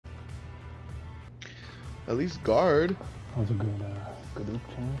At least guard. That was a good oop chance. Good oop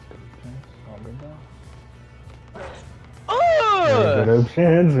chance. All good though. Oh! Very good oop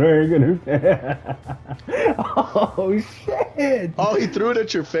chance. Very good oop chance. Oh shit! Oh, he threw it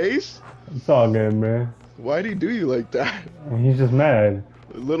at your face? It's all good, man. Why'd he do you like that? He's just mad.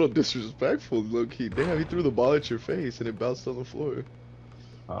 A little disrespectful, low-key. Damn, he threw the ball at your face and it bounced on the floor.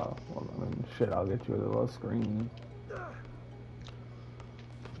 Oh, well, then, shit, I'll get you a little screen.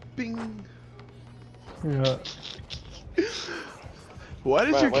 Bing. Yeah. Why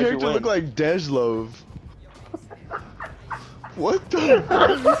does Right, your why'd you character win? look like Dejlov? What the?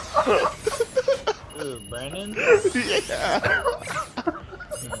 Ooh, Brandon? Yeah.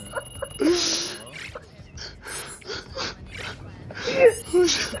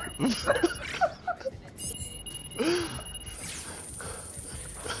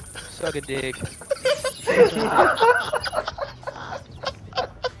 Suck a dick.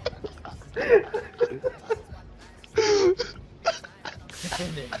 I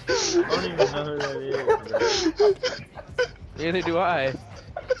don't even know who that is, bro. Neither do I.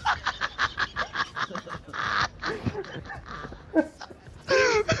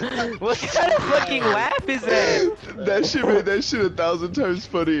 What kind of fucking laugh is that? That shit made that shit 1,000 times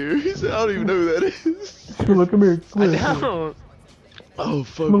funnier. He said, I don't even know who that is. Shula, come here. Come I here. don't. Oh,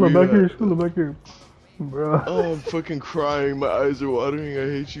 fuck Shula, me back up. here. Shula, back here. Bro. Oh, I'm fucking crying. My eyes are watering. I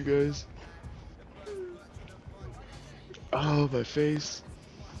hate you guys. Oh, my face.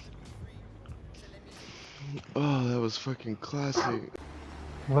 Oh, that was fucking classic.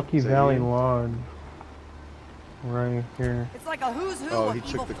 Lucky Is that Valley you? Lawn. Right here. It's like a who's who Oh, of he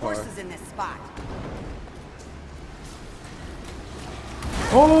took evil the car. forces in this spot.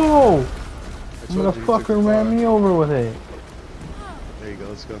 Oh! I told you he took the Motherfucker ran car. me over with it. There you go,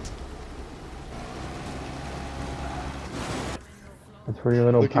 let's go. That's for your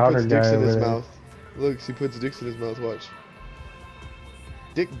little Look, he powder puts dicks guy in his over there. mouth. Look, he puts dicks in his mouth, watch.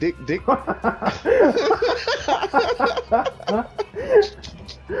 Dick, dick, dick.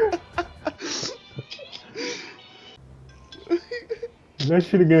 Do that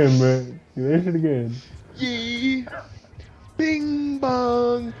shit again, man. Do that shit again. Yee! Bing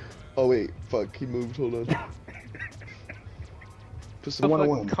bong! Oh wait, fuck, he moved, hold on. Put some The fucking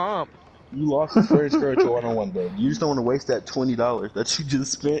 101. comp. You lost the very spiritual 101, bro. You just don't want to waste that $20 that you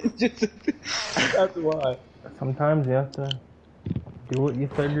just spent. That's why. Sometimes you have to do what you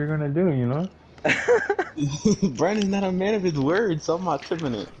said you're gonna do, you know? Brandon's not a man of his word, so I'm not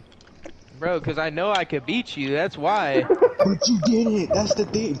tripping it. Bro, because I know I could beat you, that's why. But you didn't. That's the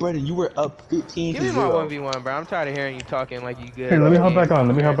thing, Brandon. You were up 15 Give to me my 0. 1v1, bro. I'm tired of hearing you talking like you good. Here, let me hop Okay. back on.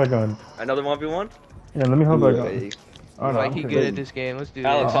 Let me hop back on. Another 1v1? Yeah, let me hop back Yeah. on. Oh, no, Like I'm he pretty good at this game. Let's do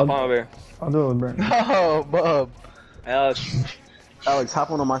Alex, this. hop on over here. I'll do it with Brandon. Oh, bub. Alex. Alex, hop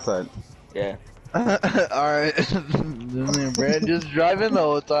on my side. Yeah. Alright. Brand just driving the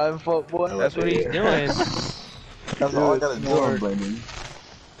whole time, fuck boy. That's what he's doing. That's all I gotta do on Brandon.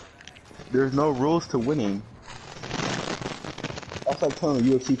 There's no rules to winning. That's like telling a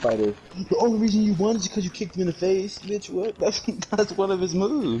UFC fighter, the only reason you won is because you kicked him in the face. Bitch, what? That's one of his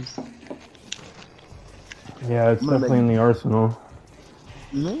moves. Yeah, it's I'm gonna definitely in the arsenal.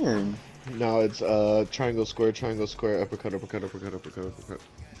 Man. No, it's triangle, square, uppercut, uppercut, uppercut, uppercut, uppercut.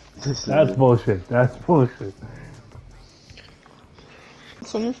 That's bullshit. That's bullshit.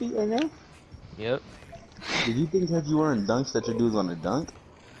 What's on your feet right now? Yep. Did you think if you weren't dunks that your dude's on a dunk?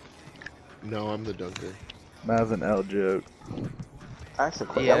 No, I'm the dunker. That was an L joke.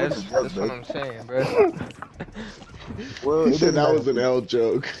 Actually, Yeah, that was that's, a joke, that's what babe. I'm saying, bro. Well, He it said doesn't that was an matter. L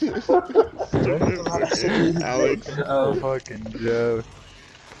joke. Alex. Oh, fucking joke.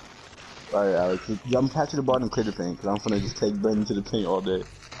 Alright, Alex. I'm catching the ball and clear the paint, because I'm finna just take Brandon to the paint all day.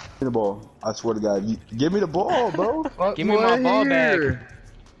 Give me the ball. I swear to God. Give me the ball, bro. Fuck Give me my boy ball back. here.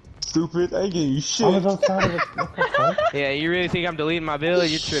 Stupid. I ain't getting you I shit. was outside of it. What the fuck? Yeah, you really think I'm deleting my bill?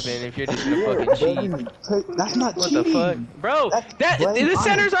 You're tripping if you're just gonna fucking cheat. Brandon, that's not What cheating. the fuck? Bro, That's Brandon the honest.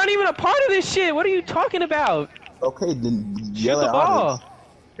 centers aren't even a part of this shit. What are you talking about? Okay, then Shoot yell the at ball. Alex.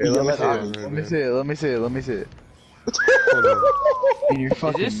 Here, let me Yell at see it. Alex. Let me see it. Let me see it. Let me see it. Hold on. In your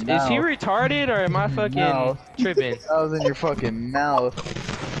fucking Is mouth. he retarded or am I fucking No. tripping? That was in your fucking mouth.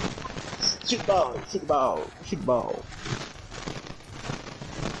 Shoot the ball. Shoot the ball. Shoot the ball.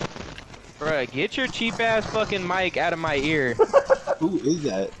 Bruh, get your cheap ass fucking mic out of my ear. Who is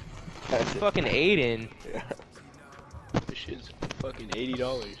that? Fucking Aiden. This shit's fucking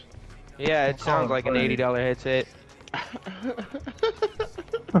 $80. Yeah, it sounds like an $80 headset.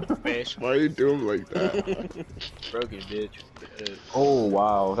 Bitch. Why you do him like that? Broken bitch. Oh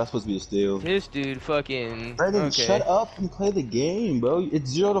wow, that's supposed to be a steal. This dude fucking. Brandon, Okay. shut up and play the game, bro. It's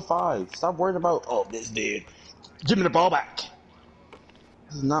 0 to 5. Stop worrying about this dude. Give me the ball back.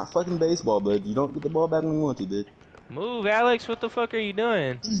 This is not fucking baseball, bud. You don't get the ball back when you want to, dude. Move, Alex. What the fuck are you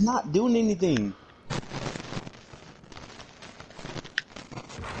doing? He's not doing anything.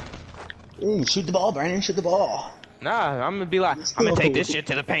 Shoot the ball, Brandon. Shoot the ball. Nah, I'm gonna be like, I'm gonna take this shit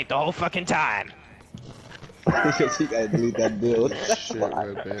to the paint the whole fucking time. You gotta delete that build. Shit,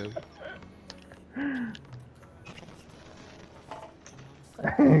 red band.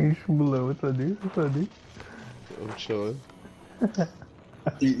 Hey, Shmulo, what's up, dude? What's up, dude? I'm chilling.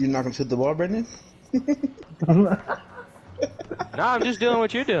 You're not gonna shoot the ball, Brandon? Nah, I'm just doing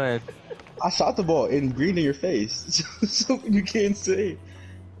what you're doing. I shot the ball in green in your face. So you can't say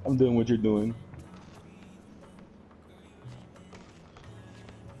I'm doing what you're doing.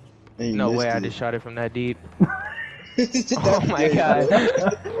 And you No missed way, I it. just shot it from that deep. That's Oh my game. god.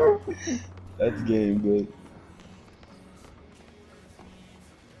 That's game, good.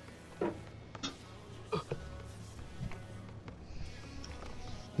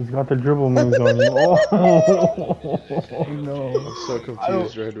 He's got the dribble moves on you. Oh, no. I'm so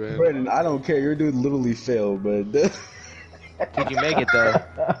confused, red band. Brandon, I don't care. Your dude literally failed, but Did you make it though?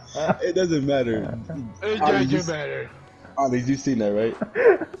 it doesn't matter. It doesn't matter. Alex, you seen that, right?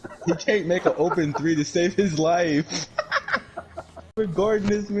 He can't make an open 3 to save his life. We're guarding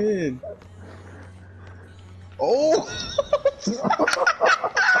this man. Oh!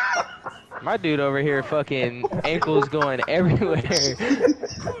 My dude over here fucking ankles going everywhere.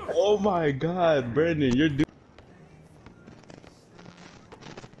 Oh my god, Brandon, your dude.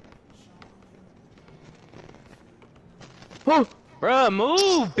 Bruh,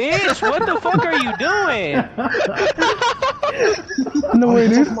 move, bitch! What the fuck are you doing? No way,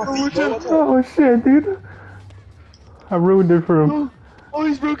 dude. my feet, bro. Oh, shit, dude. I ruined it for him. Oh,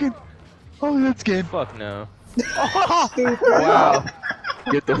 he's broken. Oh, that's game. Fuck no. Wow.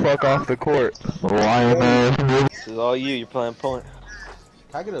 Get the fuck off the court. This is all you. You're playing point.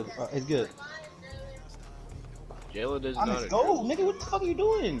 I get up. It's good. Jalen does Alex, go, nigga. What the fuck are you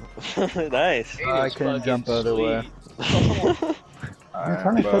doing? Nice. I couldn't jump out of the way. I'm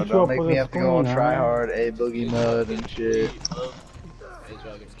trying to Bro, set you don't up make with me a have to go on screen, try huh? hard, a boogie mode and shit.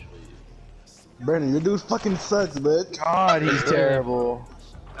 Brandon, your dude fucking sucks, bud. God, he's terrible.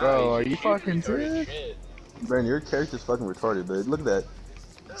 Bro, are you fucking serious? Brandon, your character's fucking retarded, bud. Look at that.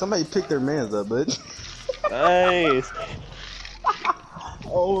 Somebody picked their mans up, bud. Nice.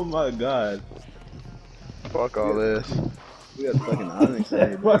 Oh my god. Fuck all this. We got fucking Onyx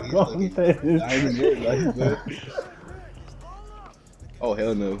here, bro. Fuck all He's this. fucking dying good, like, bud. Oh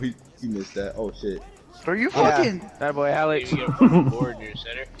hell no, he missed that. Oh shit. Are you fucking... That boy Alex. Board in your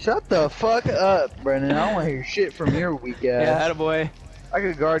center. Shut the fuck up, Brendan. I don't want to hear shit from your weak ass. Yeah, that boy. I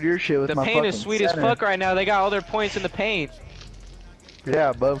could guard your shit with The my paint fucking is sweet center. as fuck right now. They got all their points in the paint.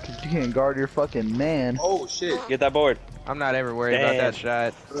 Yeah, bub, because you can't guard your fucking man. Oh shit. Get that board. I'm not ever worried about that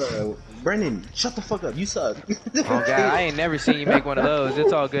shot. Brandon, shut the fuck up. You suck. Oh god, I ain't never seen you make one of those.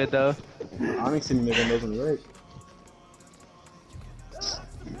 It's all good though. Onyx didn't make one of those on the right.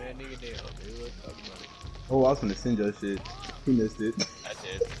 Man, nigga, damn, dude. Let's talk about it. Oh, I was gonna send your shit. He missed it. I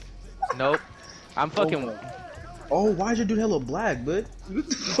did. Nope. I'm fucking. Oh, why'd your dude hella black, bud? What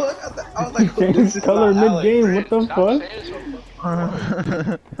the fuck? I was like, oh, Change this is color not Alex. mid-game, what the fuck?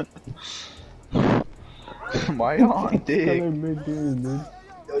 Why you on dick? Color mid-game, dude.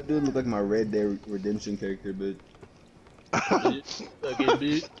 Yo, dude look like my Red Dead Redemption character, but Again,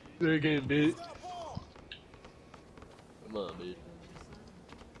 bitch. Again, bitch. Come on, bitch.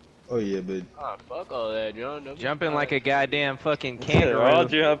 oh yeah, but Ah, fuck all that, John. Jumping like a goddamn fucking They're all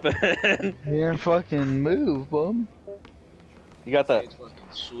kangaroo. jumping. You're fucking move, bum. You got that? It's fucking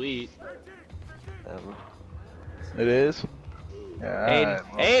sweet. It is? Yeah. Aiden.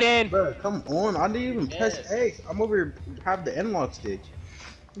 Aiden! bro, come on! I didn't even press X. I'm over here have the analog stick.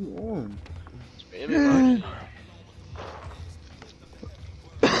 Come on. Spam it,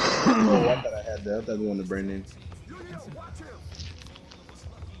 Oh, I thought I had that. I thought I wanted to Brandon.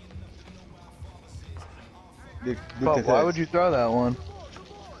 Good Fuck, contest. why would you throw that one?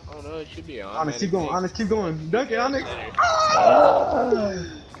 Oh no, it should be on. Onyx, keep going. Onyx, keep going. Dunk it, Onyx.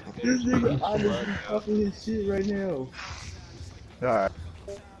 This nigga Onyx is fucking his shit right now. Alright.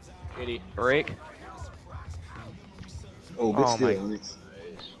 Kitty. Break. Oh, bitch, Oh, still, my- Onyx.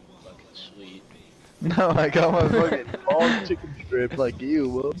 Nice. Fucking sweet. No, I got my fucking all chicken strip like you,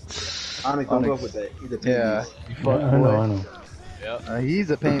 Will. Onyx, don't go up with that. He's a pain Yeah, beast. you fuck I know, I boy. know. He's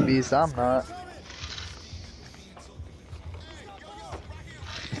a pain beast, I'm not.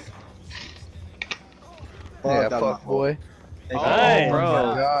 that was my fuck boy. Thank Oh, you. Nice. Oh bro.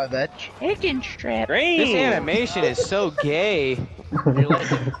 my god, that chicken strap. Green. This animation is so gay. You're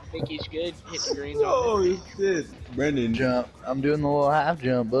letting him think he's good. Hit the greens on Holy shit. Brendan. Jump. I'm doing the little half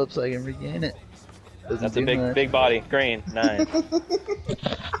jump up so I can regain it. Doesn't That's a do big, much. big body. Green. Nice.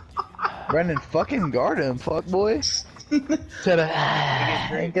 Brendan, fucking guard him, fuck boy. Said I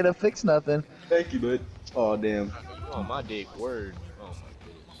ain't gonna fix nothing. Thank you, bud. Oh, damn. You on my dick, word. Oh my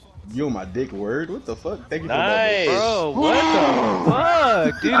goodness. You on my dick word? What the fuck? Thank you for Nice. Bro, what the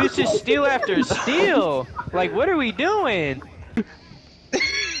fuck? Dude, it's just steal after steal. Like, what are we doing?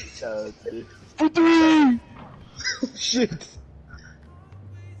 that. For 3! Shit.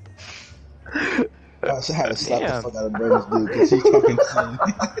 I should have to slap Damn. the fuck out of Brendan's dude because he's talking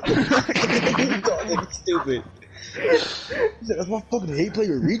he's talking stupid. He said, that's my fucking hate play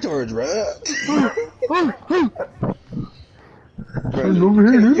with retards, bruh. Brendan,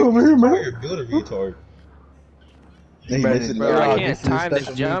 over here, dude, over here, man. You're build a retard. Hey, Brendan, listen, Bro, I Yeah, can't this is time this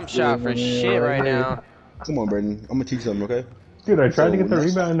special jump needs shot game for right here, shit right right here. now. Come on, Brendan. I'm gonna teach you something, okay? Dude, I tried to get the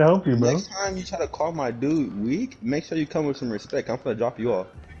next- rebound to help you, bro. Next time you try to call my dude weak, make sure you come with some respect. I'm gonna drop you off.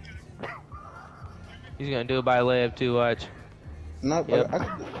 He's gonna do it by layup too, watch. Not, Yep.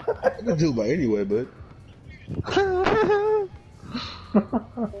 I can do it by anyway, but.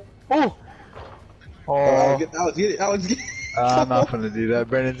 Oh! Alex, get it. Alex, get it. I'm not gonna do that.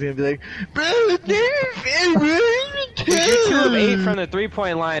 Brendan's gonna be like, Brendan, Dude, you're 2 of 8 from the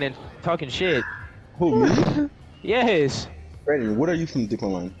 3-point line and talking shit. Who, me? Yes. Brandon, what are you from the dip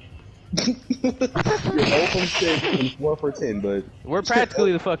line? You're 0 from 6 and 4 for 10, but We're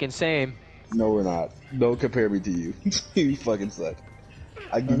practically the fucking same. no, we're not. Don't compare me to you. You fucking suck.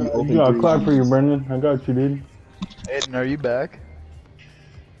 I give you open You got a threes. clap for you, Brendan. I got you, dude. Aiden, are you back?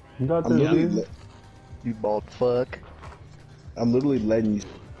 You got I'm this, literally, dude. You bald fuck. I'm literally letting you.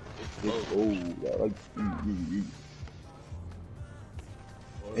 Oh, like.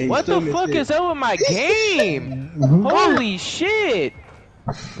 Hey, What still the missed fuck it. is up with my game? Holy shit!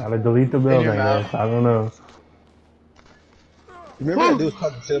 Gotta delete the build, your I mouth. guess. I don't know. Remember that dude was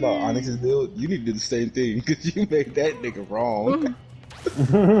talking shit about Onyx's build? You need to do the same thing because you made that nigga wrong.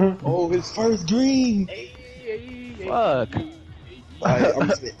 Oh, his first green. Fuck. Alright, I'm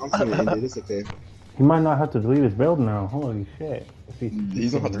just gonna end it. It's okay. He might not have to delete his build now. Holy shit. If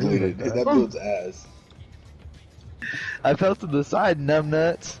He's gonna have to delete it because that build's ass. I fell to the side,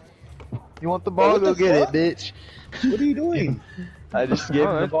 numbnuts. You want the ball? What Go the get fuck? it, bitch. What are you doing? I just gave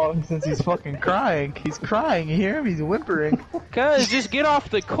him the ball since he's fucking crying. He's crying. You hear him? He's whimpering. Cuz, just get off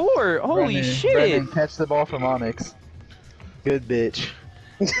the court. Holy Brendan, shit. Brendan, catch the ball from Onyx. Good bitch.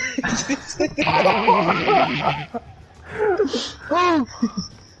 Oh!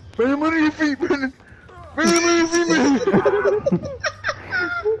 Brendan, what are your feet, Brendan? Brendan, what are your feet, Brendan?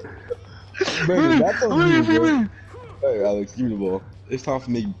 Brandon, that's What are on your you, feet, bro. Brendan? Hey, Alex, give me the ball. It's time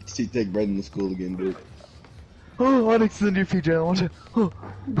for me to take Brandon to school again, dude. Oh, Onyx is under your feet, Jalen. Watch it. Oh.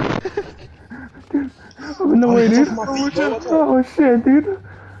 Oh, no way, dude. my feet, bro. Watch out. Oh, shit, dude.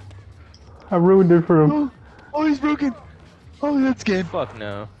 I ruined it for him. Oh, oh, he's broken. Oh, that's game. Fuck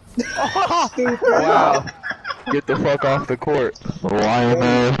no. Wow. Get the fuck off the court.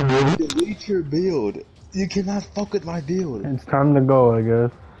 Lion Delete your build. You cannot fuck with my build. It's time to go, I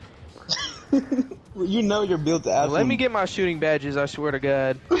guess. You know your build's ass. Let me get my shooting badges, I swear to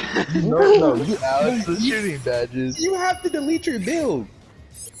God. No, you Alex, the shooting badges. You have to delete your build.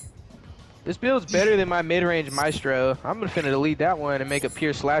 This build's better than my mid-range maestro. I'm gonna finna delete that one and make a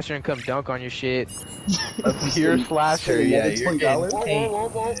pure slasher and come dunk on your shit. A pure slasher, Hey, yeah, that's you're $20. getting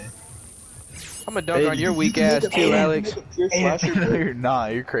I'm gonna dunk Hey, on your You weak can ass make a- too, you can Alex. make a pure paid. slasher build. You're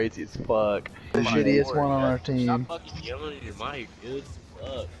not, you're crazy as fuck. The My shittiest lord, one on our Stop team. fucking yelling at your mic, dude.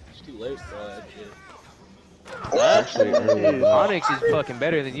 Fuck. It's too late for all that shit. Actually, early. Onyx is fucking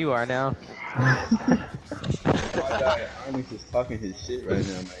better than you are now. My guy Onyx is talking his shit right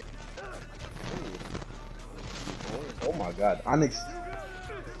now, man. Oh my god, Onyx.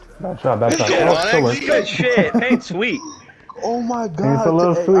 That shot, that shot. Oh, still works. Good shit. Paint sweet. Oh my god. Paint's a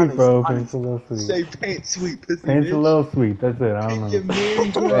little Hey, sweet, Onyx, bro. Onyx, Paint's a little sweet. Say paint sweet, pussy Paint's a bitch. little sweet. That's it. I don't Your know.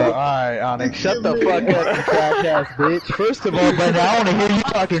 man, bro. Alright, Onyx, shut the fuck up, you trash ass bitch. First of all, Brandon, I wanna hear you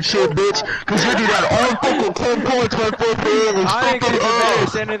talking shit, bitch, cause you do that all fucking 10 points right there for you. Onyx is a better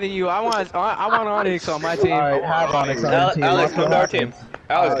center than you. I want Onyx on my team. Alright, have Onyx on your team. Alex, Watch come what to our happens. team.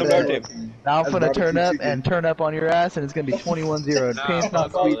 Alex, come to our team. Now I'm That's gonna turn barbecue up chicken. and turn up on your ass, and it's gonna be 21-0. Nah, Paint's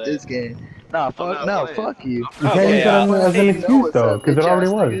not fuck all sweet that. this game. Nah, fuck, not no, playing. fuck you. You can't Okay, use that as an Hey, excuse, what's though, up, because it bitch already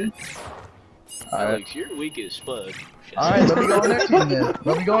ass was. nigga? Alright, Alex, you're weak as fuck. alright, let me go on their team then.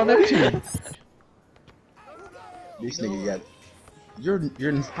 Let me go on their team. This nigga got.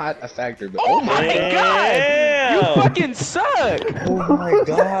 You're not a factor, but Oh my god! Damn! fucking suck. Oh my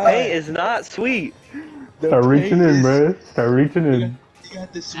god. Paint is not sweet. Start reaching in, bro. Start reaching in. You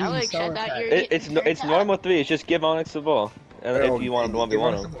got the sweet and Alex, I sour thought pack. you were It's getting it's normal 3. It's just give Onyx the ball. And Bro, if you want him to give 1v1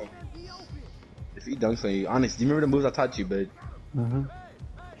 Onyx him. the ball. If he dunks on you, honest, do you remember the moves I taught you, bud? Mm-hmm.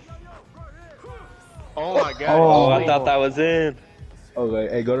 Oh my god. Oh, I thought that was in. Okay,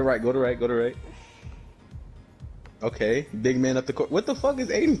 hey, go to right, go to right, go to right. Okay, big man up the court. What the fuck is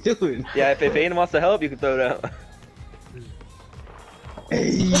Aiden doing? Yeah, if Aiden wants to help, you can throw it out.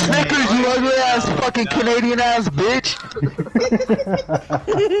 Hey, Snickers, you ugly ass fucking Canadian ass bitch.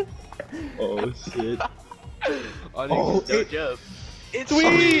 oh shit. Oh, it's up. It's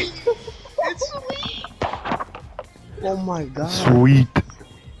sweet! It's sweet. Oh my god. Sweet.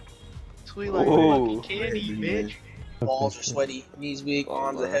 Sweet like Ooh. fucking candy, bitch. Balls are sweaty, knees weak,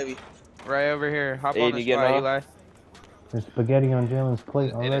 arms are heavy. Right over here. Hop Hey, on you the getting spot, off? Eli. There's spaghetti on Jalen's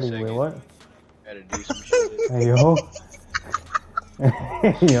plate In a already. Wait, second. what? Gotta do some shit. Hey, yo.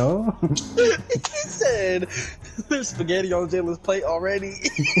 Hey, yo. He said, "There's spaghetti on Jalen's plate already."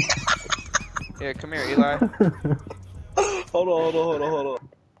 Here, come here, Eli. Hold on.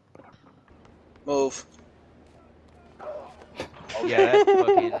 Move. Yeah, that's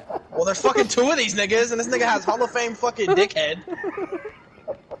fucking. Well, there's fucking 2 of these niggas, and this nigga has Hall of Fame fucking dickhead.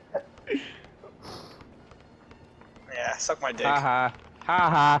 Yeah, suck my dick. Ha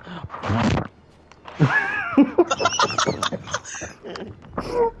ha.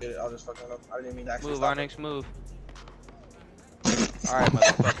 I'll just fucking up. I didn't mean to actually Move, stop Onyx, move. Alright,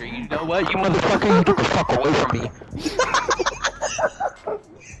 motherfucker. You know what? You Motherfucker, you get the fuck away from me.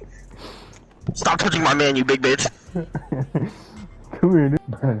 Stop touching my man, you big bitch. Come here, dude.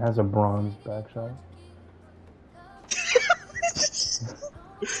 It has a bronze backshot.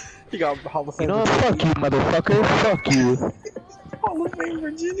 He got Hall of You Fame. know what? Fuck you, motherfucker. Fuck you. Hall of Fame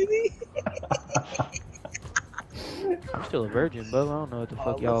virginity. I'm still a virgin, bro. I don't know what the Hall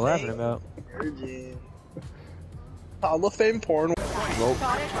fuck of y'all laughing Fame about. Virgin. Hall of Fame porn.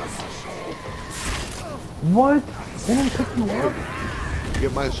 What? They didn't pick you up?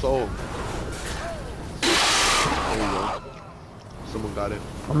 Get my soul. There you go. Someone got it.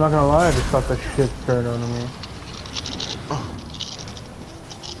 I'm not gonna lie, I just thought the shit turned on me.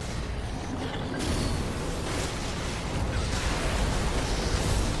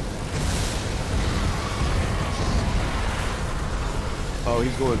 Oh,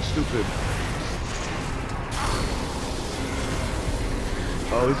 he's going stupid.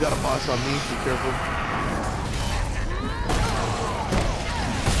 Oh, he's got a boss on me. Be careful.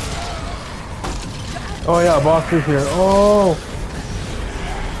 Oh yeah, boss is here. Oh!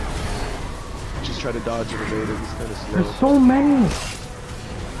 Just try to dodge and evade it. He's kind of slow. There's so many!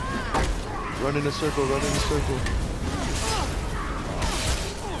 Run in a circle, run in a circle.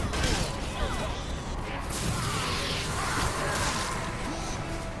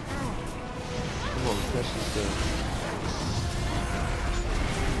 Come on, catch this guy.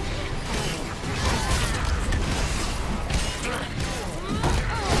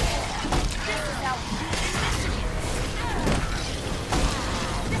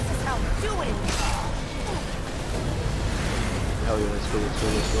 Hell yeah, let's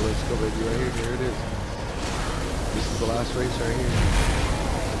go, baby, right here, here it is. This is the last race right here.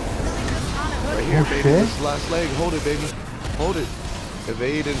 Right here, baby, shit. this is the last leg, hold it, baby. Hold it.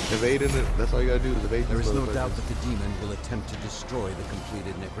 Evade and it. That's all you gotta do is evade. There is no motherfuckers. doubt that the demon will attempt to destroy the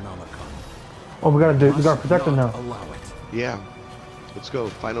completed Necronomicon. Oh, we gotta Must protect him not now. Allow it. Yeah. Let's go.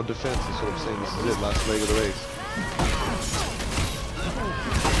 Final defense, that's what I'm saying. This is it, last leg of the race.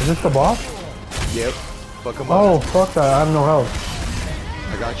 Is this the boss? Yep. Fuck him Oh, up. fuck that, I have no health.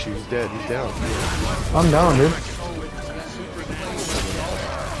 I got you, he's dead, he's down. I'm down, dude.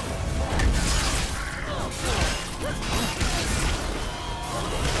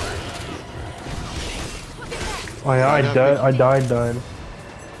 Oh yeah, I died.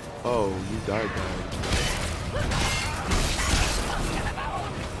 Oh, you died.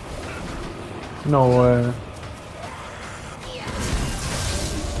 No way.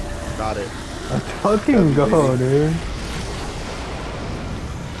 Got it. Let's fucking go, dude.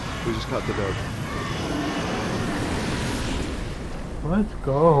 We just caught the dub. Let's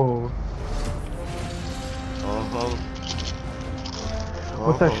go.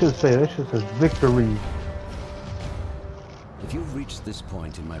 What's that shit say? That shit says victory. If you've reached this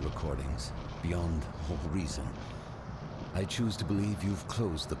point in my recordings, beyond all reason, I choose to believe you've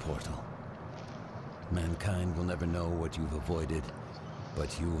closed the portal. Mankind will never know what you've avoided,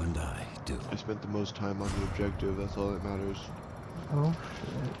 but you and I do. I spent the most time on the objective, that's all that matters. Oh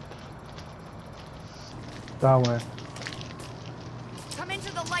shit. That way. Come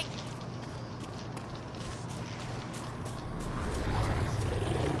into the light.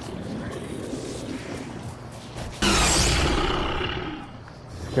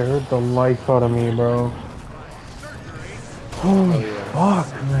 scared the life out of me, bro. Holy fuck,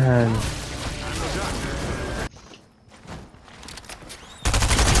 man.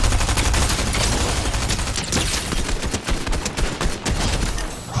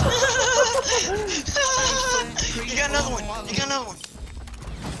 You got another one. You got another one.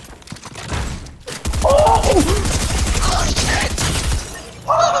 Oh! Oh shit!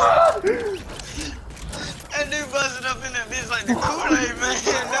 That dude busted up in that bitch like the Kool-Aid man,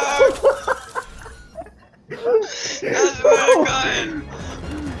 dog. That's really good.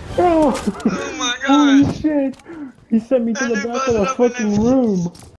 Bro! Oh my god. Holy shit! He sent me to That the dude back of busted the up in fucking that- room.